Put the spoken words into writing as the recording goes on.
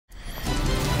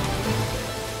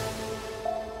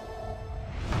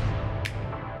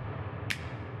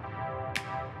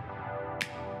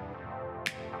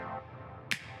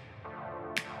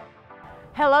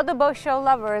Hello, the boat show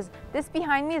lovers. This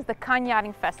behind me is the Cannes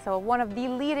Yachting Festival, one of the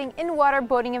leading in-water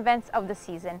boating events of the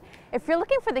season. If you're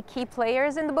looking for the key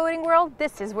players in the boating world,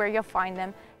 this is where you'll find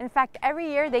them. In fact, every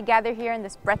year they gather here in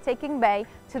this breathtaking bay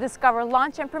to discover,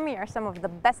 launch and premiere some of the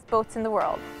best boats in the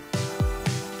world.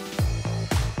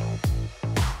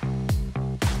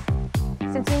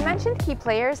 Since we mentioned key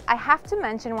players, I have to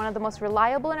mention one of the most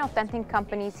reliable and authentic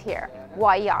companies here,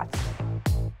 Yachts.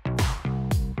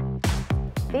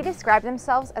 They describe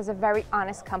themselves as a very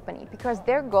honest company because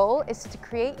their goal is to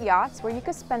create yachts where you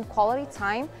can spend quality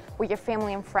time with your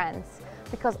family and friends,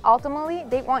 because ultimately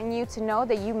they want you to know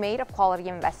that you made a quality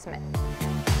investment.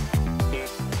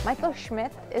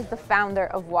 Schmidt is the founder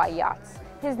of Yachts.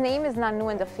 His name is not new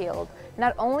in the field.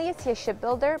 Not only is he a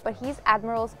shipbuilder, but he's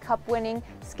Admiral's Cup-winning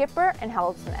skipper and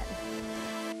helmsman.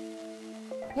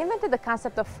 He invented the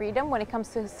concept of freedom when it comes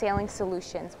to sailing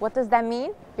solutions. What does that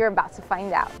mean? You're about to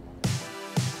find out.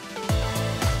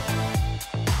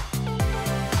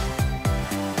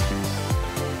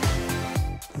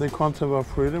 The concept of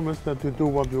freedom is that you do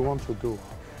what you want to do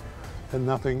and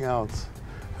nothing else,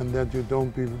 and that you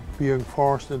don't be being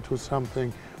forced into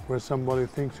something where somebody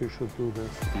thinks you should do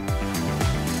this.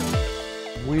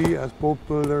 We as boat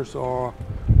builders, or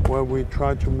where we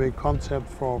try to make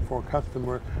concepts for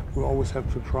customers, we always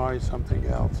have to try something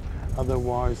else,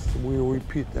 otherwise we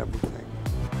repeat everything.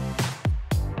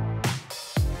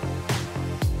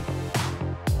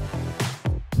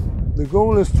 The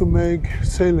goal is to make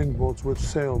sailing boats which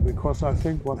sail, because I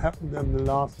think what happened in the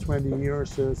last 20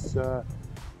 years is a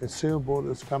sailboat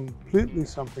is completely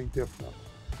something different.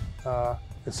 A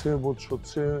sailboat should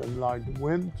sail in light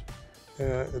wind,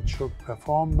 it should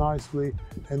perform nicely,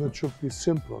 and it should be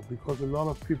simple, because a lot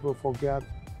of people forget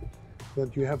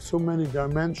that you have so many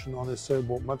dimensions on a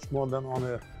sailboat, much more than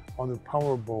on a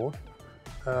power boat,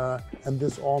 and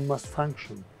this all must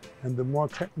function. And the more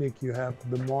technique you have,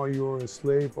 the more you're a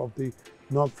slave of the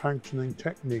not functioning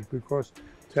technique, because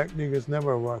technique is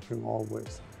never working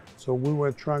always. So we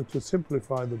were trying to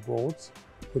simplify the boats,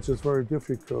 which is very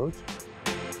difficult.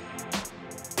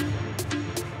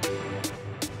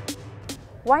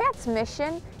 Yachts'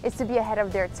 mission is to be ahead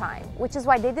of their time, which is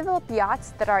why they develop yachts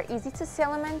that are easy to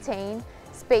sail and maintain,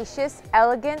 spacious,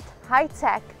 elegant,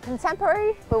 high-tech,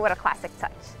 contemporary, but with a classic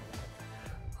touch.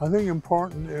 I think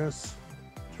important is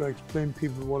to explain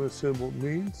people what a sailboat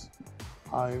means.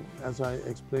 As I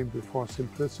explained before,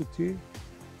 simplicity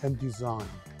and design.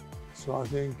 So I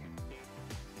think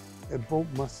a boat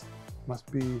must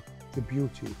be the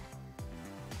beauty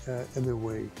in a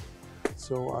way.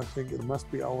 So I think it must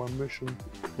be our mission,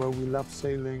 where we love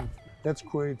sailing. Let's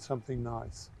create something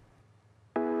nice.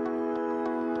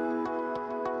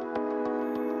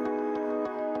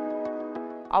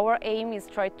 Our aim is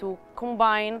try to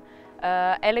combine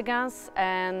elegance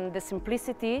and the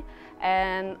simplicity,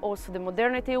 and also the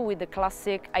modernity with the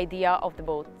classic idea of the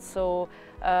boat. So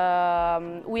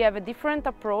we have a different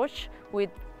approach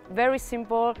with very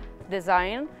simple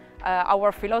design.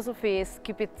 Our philosophy is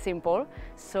keep it simple,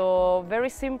 so very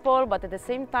simple, but at the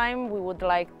same time we would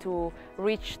like to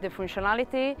reach the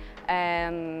functionality,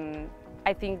 and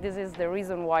I think this is the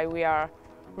reason why we are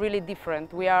really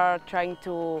different. We are trying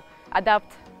to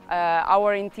adapt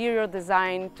our interior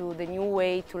design to the new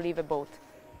way to live a boat.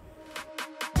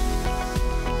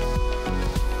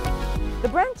 The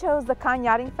brand chose the Cannes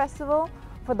Yachting Festival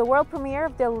for the world premiere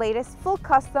of their latest full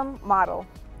custom model,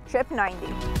 Trip 90.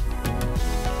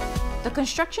 The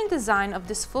construction design of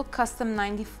this full custom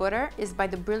 90-footer is by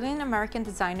the brilliant American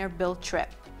designer Bill Tripp.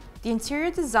 The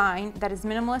interior design, that is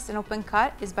minimalist and open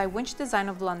cut, is by Winch Design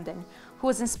of London, who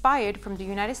was inspired from the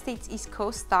United States East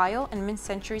Coast style and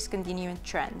mid-century Scandinavian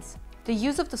trends. The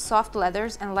use of the soft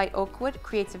leathers and light oak wood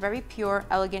creates a very pure,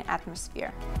 elegant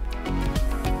atmosphere.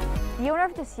 The owner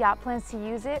of this yacht plans to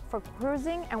use it for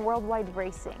cruising and worldwide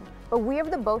racing, but we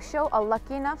of the boat show are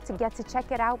lucky enough to get to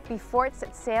check it out before it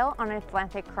sets sail on an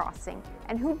Atlantic crossing.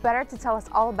 And who better to tell us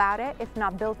all about it if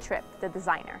not Bill Tripp, the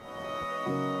designer.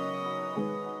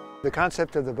 The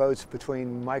concept of the boats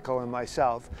between Michael and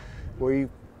myself, we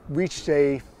reached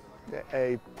a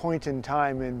point in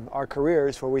time in our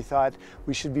careers where we thought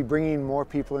we should be bringing more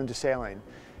people into sailing.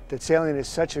 That sailing is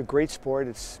such a great sport,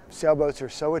 sailboats are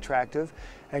so attractive,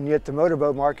 and yet the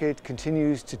motorboat market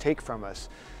continues to take from us.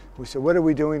 We said, what are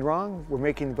we doing wrong? We're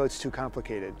making the boats too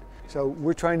complicated. So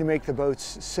we're trying to make the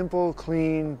boats simple,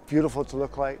 clean, beautiful to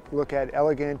look at,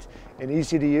 elegant, and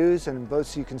easy to use, and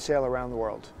boats you can sail around the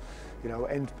world. You know,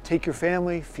 and take your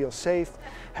family, feel safe,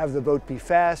 have the boat be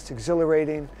fast,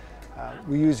 exhilarating.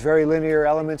 We use very linear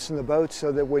elements in the boat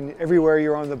so that everywhere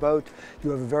you're on the boat, you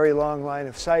have a very long line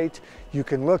of sight. You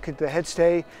can look at the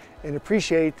headstay and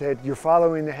appreciate that you're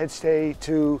following the headstay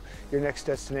to your next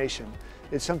destination.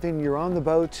 It's something you're on the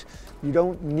boat, you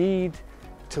don't need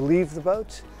to leave the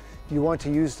boat, you want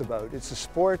to use the boat. It's a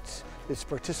sport, it's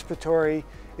participatory,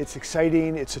 it's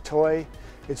exciting, it's a toy,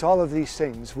 it's all of these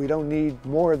things. We don't need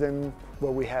more than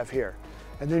what we have here.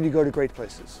 And then you go to great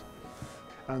places.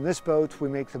 On this boat, we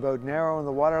make the boat narrow on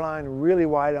the waterline, really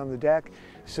wide on the deck,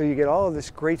 so you get all of this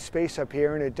great space up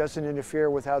here, and it doesn't interfere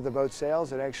with how the boat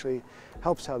sails. It actually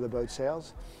helps how the boat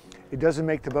sails. It doesn't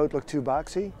make the boat look too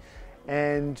boxy,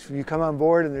 and you come on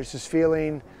board and there's this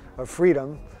feeling of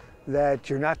freedom that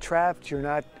you're not trapped, you're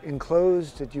not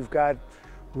enclosed, that you've got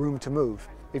room to move.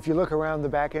 If you look around the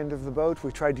back end of the boat,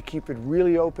 we tried to keep it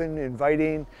really open,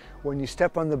 inviting. When you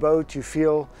step on the boat, you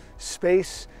feel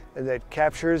space that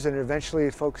captures, and eventually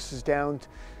it focuses down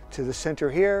to the center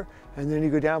here, and then you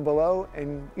go down below,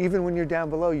 and even when you're down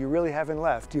below, you really haven't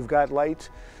left. You've got light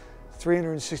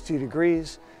 360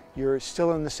 degrees, you're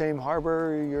still in the same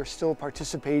harbor, you're still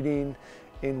participating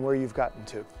in where you've gotten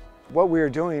to. What we are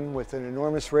doing with an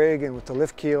enormous rig and with the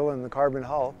lift keel and the carbon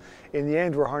hull, in the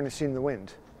end we're harnessing the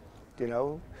wind, you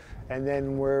know, and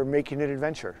then we're making it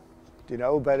adventure, you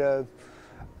know, but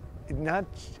not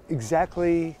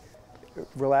exactly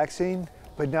relaxing,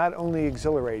 but not only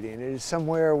exhilarating. It is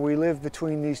somewhere we live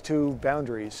between these two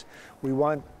boundaries. We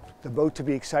want the boat to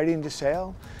be exciting to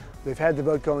sail. They've had the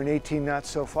boat going 18 knots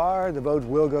so far. The boat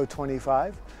will go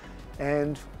 25.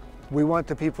 And we want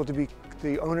the people to be,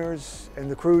 the owners and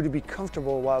the crew, to be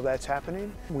comfortable while that's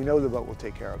happening. We know the boat will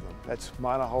take care of them. That's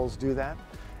monohulls do that.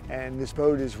 And this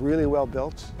boat is really well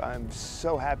built. I'm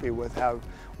so happy with how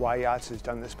Yachts has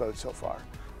done this boat so far.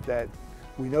 That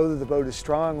we know that the boat is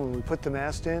strong when we put the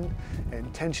mast in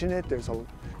and tension it. There's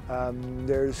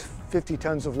 50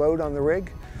 tons of load on the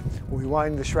rig. When we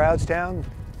wind the shrouds down,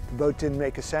 the boat didn't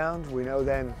make a sound. We know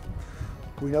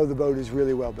the boat is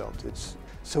really well built.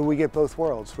 So we get both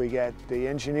worlds. We get the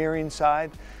engineering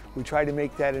side. We try to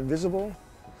make that invisible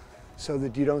so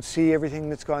that you don't see everything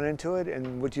that's gone into it,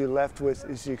 and what you're left with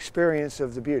is the experience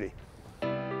of the beauty.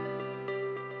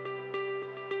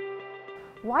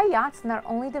 Yachts not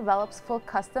only develops full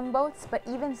custom boats, but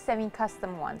even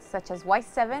semi-custom ones, such as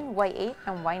Y7, Y8,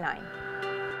 and Y9.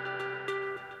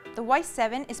 The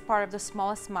Y7 is part of the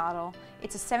smallest model.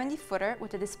 It's a 70-footer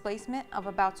with a displacement of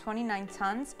about 29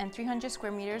 tons and 300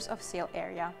 square meters of sail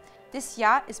area. This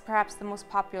yacht is perhaps the most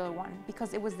popular one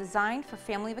because it was designed for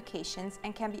family vacations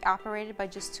and can be operated by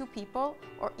just 2 people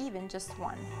or even just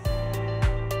 1.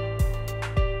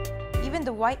 Even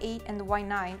the Y8 and the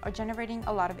Y9 are generating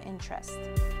a lot of interest.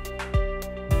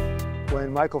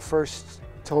 When Michael first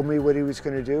told me what he was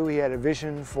going to do, he had a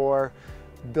vision for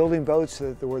building boats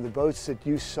that were the boats that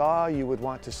you saw you would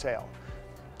want to sail.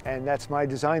 And that's my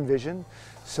design vision.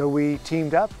 So we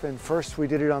teamed up, and first we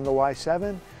did it on the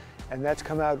Y7, and that's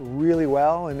come out really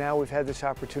well. And now we've had this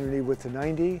opportunity with the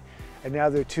 90, and now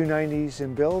there are 2 90s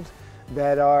in build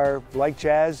that are like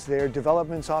jazz. They're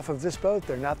developments off of this boat.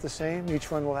 They're not the same.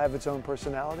 Each one will have its own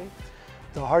personality.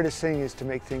 The hardest thing is to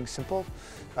make things simple.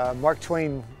 Mark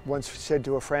Twain once said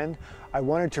to a friend, "I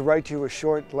wanted to write you a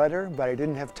short letter, but I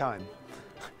didn't have time."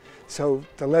 So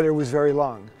the letter was very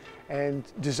long. And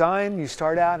design, you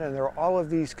start out and there are all of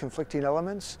these conflicting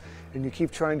elements, and you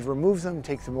keep trying to remove them,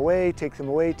 take them away, take them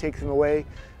away, take them away,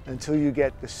 until you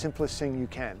get the simplest thing you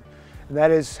can. And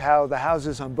that is how the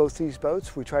houses on both these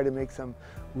boats, we try to make them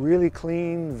really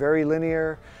clean, very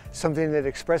linear, something that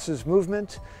expresses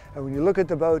movement. And when you look at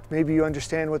the boat, maybe you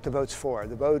understand what the boat's for.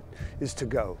 The boat is to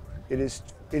go. It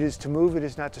is to move, it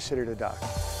is not to sit at a dock.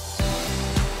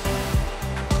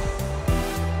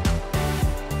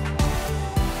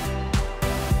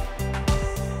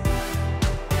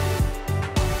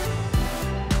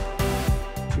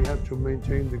 You have to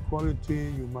maintain the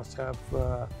quality, you must have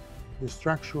the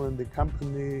structure in the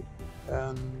company,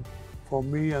 and for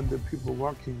me and the people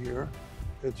working here,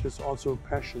 it's just also a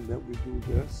passion that we do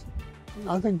this.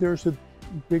 I think there's a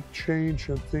big change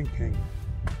in thinking.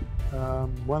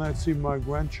 When I see my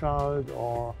grandchild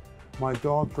or my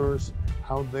daughters,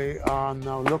 how they are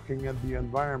now looking at the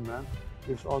environment,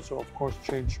 it's also, of course,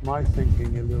 changed my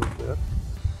thinking a little bit.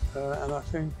 And I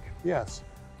think, yes,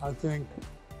 I think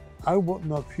I would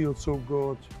not feel so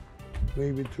good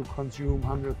maybe to consume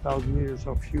 100,000 liters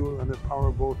of fuel in a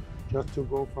powerboat just to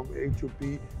go from A to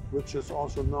B, which is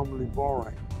also normally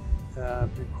boring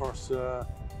because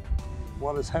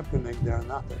what is happening there?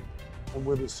 Nothing. And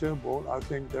with a sailboat, I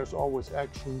think there's always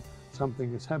action,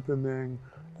 something is happening.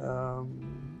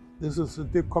 This is a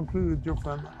completely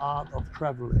different art of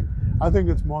traveling. I think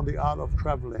it's more the art of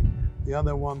traveling. The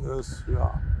other one is,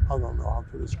 yeah, I don't know how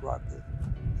to describe it.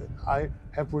 I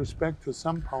have respect for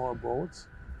some power boats,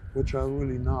 which are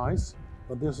really nice,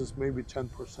 but this is maybe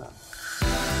 10%.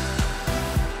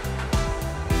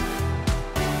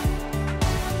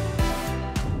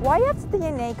 Yachts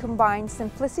DNA combines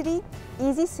simplicity,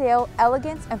 easy sail,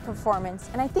 elegance, and performance.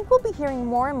 And I think we'll be hearing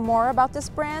more and more about this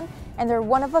brand and their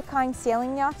one-of-a-kind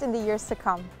sailing yachts in the years to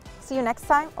come. See you next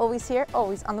time, always here,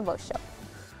 always on the Boat Show.